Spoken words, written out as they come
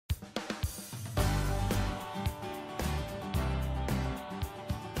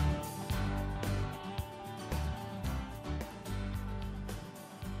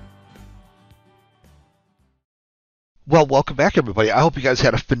Well, welcome back, everybody. I hope you guys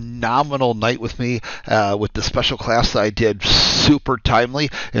had a phenomenal night with me with the special class that I did. Super timely.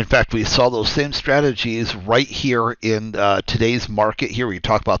 In fact, we saw those same strategies right here in today's market here. We can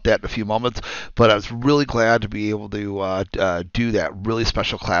talk about that in a few moments. But I was really glad to be able to do that really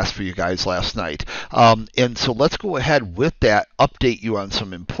special class for you guys last night. And so let's go ahead with that, update you on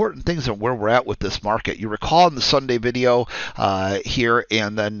some important things and where we're at with this market. You recall in the Sunday video here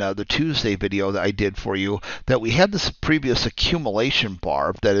and then the Tuesday video that I did for you that we had this previous accumulation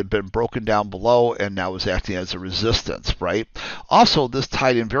bar that had been broken down below and now is acting as a resistance, right? Also, this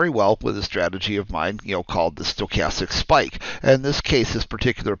tied in very well with a strategy of mine, called the stochastic spike. And in this case, this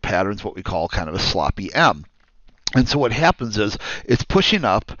particular pattern is what we call kind of a sloppy M. And so what happens is it's pushing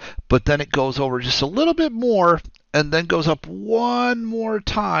up, but then it goes over just a little bit more and then goes up one more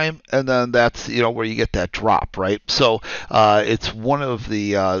time, and then that's where you get that drop, right? So it's one of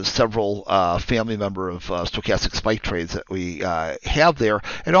the several family member of stochastic spike trades that we have there,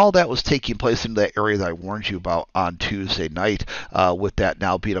 and all that was taking place in that area that I warned you about on Tuesday night, with that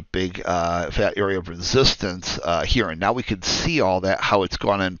now being a big fat area of resistance here, and now we can see all that, how it's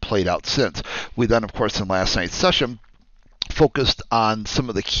gone and played out since. We then, of course, in last night's session, focused on some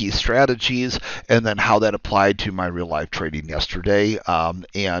of the key strategies and then how that applied to my real life trading yesterday.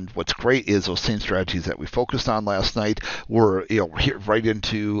 And what's great is those same strategies that we focused on last night were here right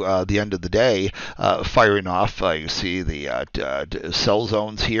into the end of the day, firing off. You see the sell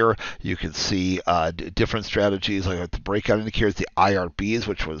zones here. You can see different strategies like the breakout indicators, the IRBs,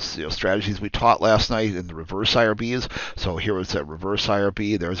 which was strategies we taught last night, and the reverse IRBs. So here is a reverse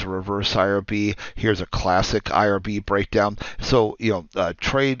IRB. There's a reverse IRB. Here's a classic IRB breakdown. So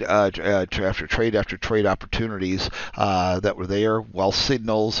trade after trade after trade opportunities that were there. Well,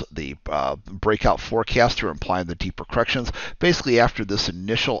 signals, the breakout forecaster implying the deeper corrections. Basically, after this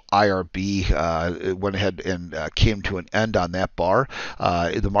initial IRB it went ahead and came to an end on that bar,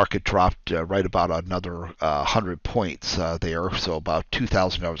 the market dropped right about another 100 points there. So about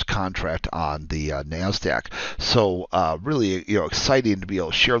 $2,000 contract on the Nasdaq. So really, exciting to be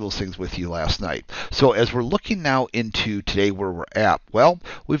able to share those things with you last night. So as we're looking now into today where we're at, well,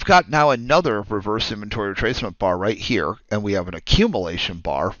 we've got now another reverse inventory retracement bar right here, and we have an accumulation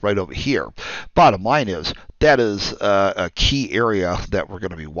bar right over here. Bottom line is that is a key area that we're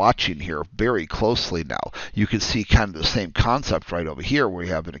going to be watching here very closely now. You can see kind of the same concept right over here where we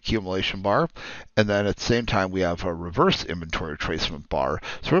have an accumulation bar, and then at the same time we have a reverse inventory retracement bar.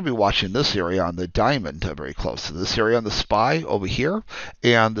 So we're going to be watching this area on the diamond very close. So this area on the SPY over here,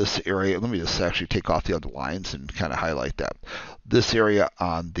 and this area, let me just actually take off the other lines and kind of highlight that. This area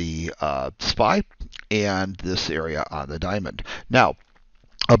on the SPY and this area on the diamond. Now,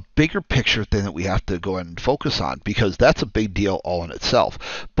 a bigger picture thing that we have to go ahead and focus on, because that's a big deal all in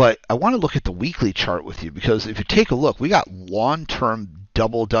itself. But I want to look at the weekly chart with you, because if you take a look, we got long-term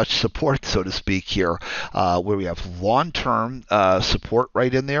double Dutch support, so to speak, here, where we have long-term support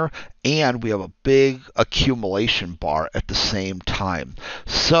right in there, and we have a big accumulation bar at the same time.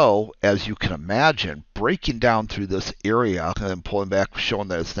 So, as you can imagine, breaking down through this area and then pulling back, showing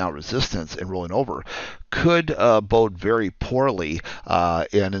that it's now resistance and rolling over, could bode very poorly.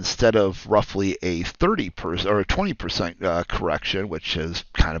 And instead of roughly a 30% or a 20% correction, which is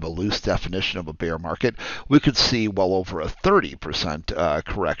kind of a loose definition of a bear market, we could see well over a 30%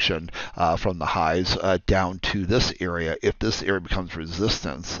 correction from the highs down to this area if this area becomes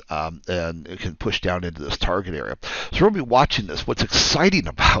resistance. And it can push down into this target area. So we'll be watching this. What's exciting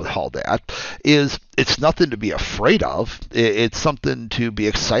about all that is it's nothing to be afraid of. It's something to be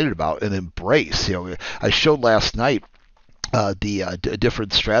excited about and embrace. I showed last night the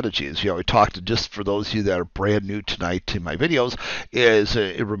different strategies. We talked, just for those of you that are brand new tonight to my videos, is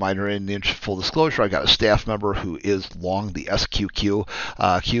a reminder, in the interest of full disclosure, I got a staff member who is long the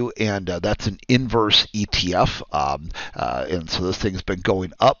SQQ, and that's an inverse ETF, and so this thing's been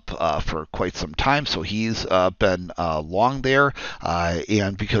going up for quite some time, so he's been long there,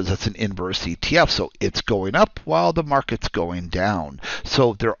 and because it's an inverse ETF, so it's going up while the market's going down.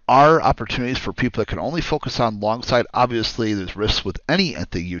 So there are opportunities for people that can only focus on long side. Obviously, there's risks with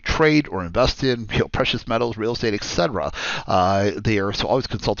anything you trade or invest in, precious metals, real estate, etc. There, so always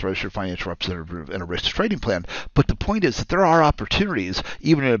consult a registered financial representative and a risk trading plan. But the point is that there are opportunities,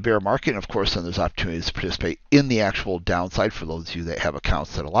 even in a bear market, and of course, then there's opportunities to participate in the actual downside for those of you that have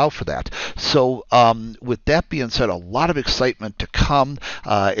accounts that allow for that. So, with that being said, a lot of excitement to come,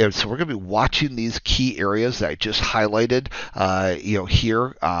 and so we're going to be watching these key areas that I just highlighted,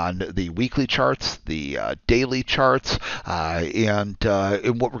 here on the weekly charts, the daily charts. And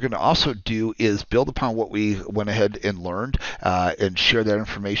what we're going to also do is build upon what we went ahead and learned and share that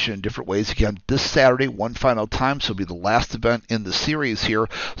information in different ways. Again, this Saturday, one final time, so it'll be the last event in the series here.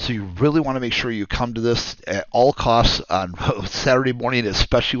 So you really want to make sure you come to this at all costs on Saturday morning,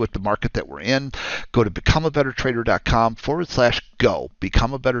 especially with the market that we're in. Go to becomeabettertrader.com/go.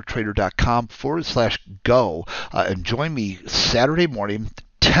 Becomeabettertrader.com/go and join me Saturday morning,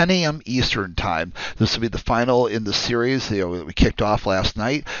 10 a.m. Eastern time. This will be the final in the series that we kicked off last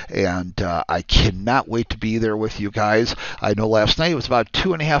night, and I cannot wait to be there with you guys. I know last night it was about a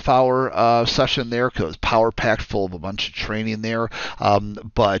 2.5 hour session there because it was power packed full of a bunch of training there.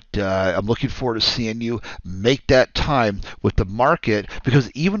 But I'm looking forward to seeing you. Make that time with the market,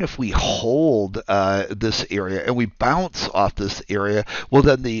 because even if we hold this area and we bounce off this area, well,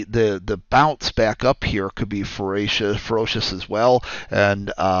 then the bounce back up here could be ferocious as well,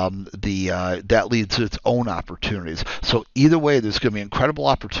 and that leads to its own opportunities. So either way, there's going to be incredible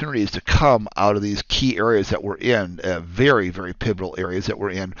opportunities to come out of these key areas that we're in, very, very pivotal areas that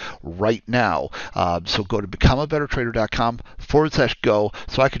we're in right now. So go to becomeabettertrader.com/go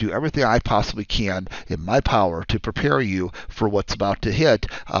so I can do everything I possibly can in my power to prepare you for what's about to hit.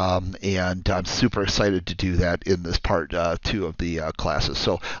 And I'm super excited to do that in this part 2 of the classes.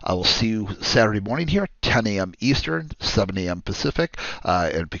 So I will see you Saturday morning here, 10 a.m. Eastern, 7 a.m. Pacific.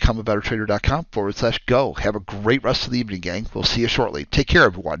 And becomeabettertrader.com/go. Have a great rest of the evening, gang. We'll see you shortly. Take care,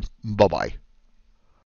 everyone. Bye-bye.